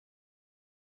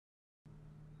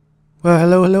Well,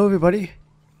 hello everybody.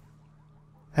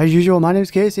 As usual, my name is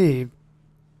Casey.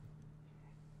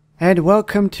 And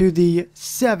welcome to the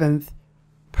 7th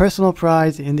personal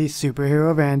prize in the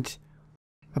superhero event.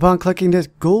 Upon clicking this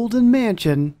golden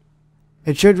mansion,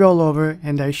 it should roll over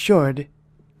and I should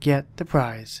get the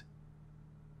prize.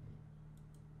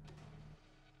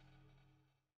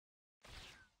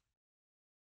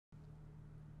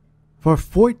 For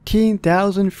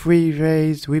 14,000 free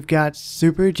rays, we've got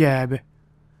Super Jeb.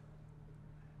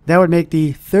 That would make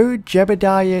the third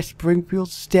Jebediah Springfield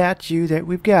statue that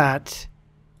we've got.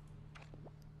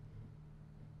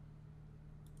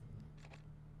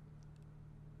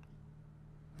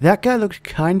 That guy looks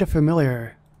kinda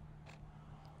familiar.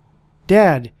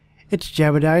 Dad, it's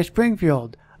Jebediah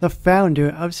Springfield, the founder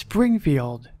of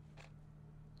Springfield.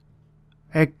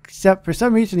 Except for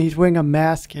some reason he's wearing a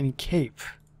mask and cape.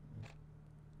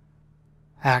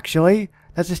 Actually,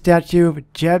 that's a statue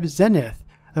of Jeb Zenith,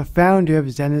 the founder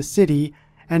of Zenith City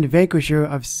and vanquisher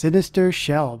of Sinister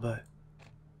Shelb.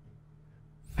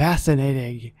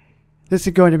 Fascinating. This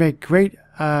is going to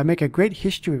make a great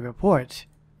history report.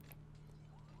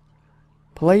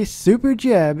 Play Super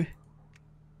Jeb.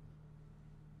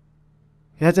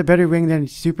 That's a better ring than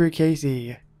Super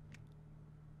Casey.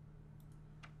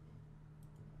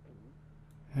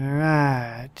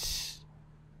 Alright.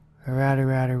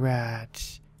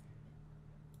 Alright.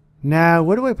 Now,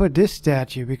 where do I put this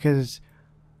statue? Because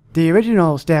the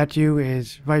original statue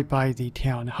is right by the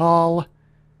town hall.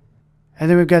 And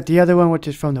then we've got the other one, which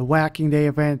is from the Whacking Day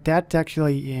event. That's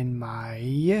actually in my...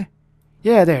 Yeah,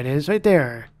 there it is, right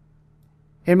there.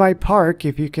 In my park,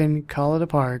 if you can call it a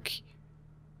park.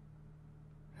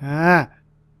 Come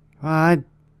on.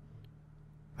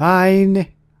 Fine.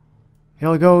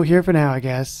 It'll go here for now, I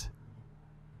guess.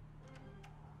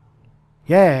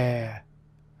 Yeah,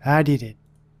 I did it.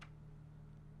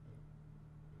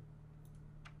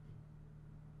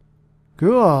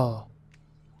 Cool.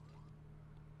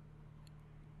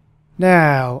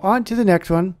 Now, on to the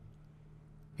next one.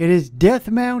 It is Death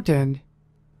Mountain.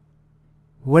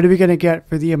 What are we going to get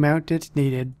for the amount that's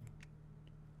needed?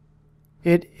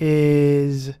 It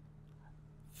is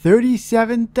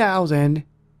 37,000.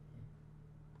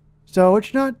 So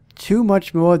it's not too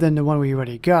much more than the one we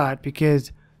already got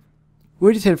because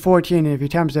we just hit 14 and if you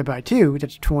times that by 2,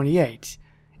 that's 28.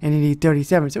 And you need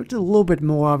 37, so it's a little bit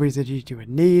more obvious that you would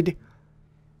need.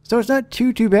 So it's not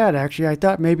too bad actually. I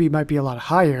thought maybe it might be a lot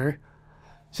higher.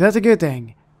 So that's a good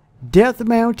thing. Death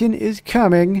Mountain is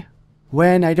coming.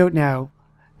 When, I don't know.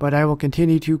 But I will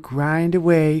continue to grind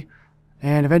away.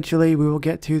 And eventually we will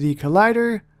get to the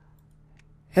Collider.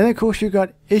 And then of course you've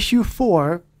got issue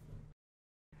 4.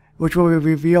 Which will be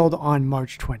revealed on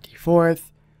March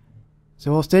 24th.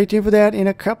 So we'll stay tuned for that in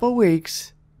a couple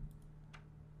weeks.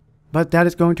 But that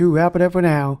is going to wrap it up for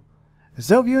now.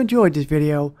 So if you enjoyed this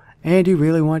video and you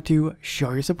really want to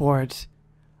show your support,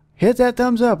 hit that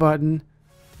thumbs up button.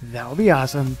 That would be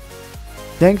awesome.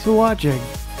 Thanks for watching.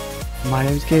 My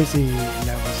name is Casey and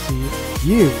I will see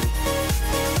you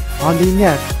on the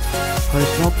next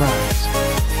personal prize.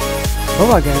 Bye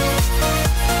bye guys.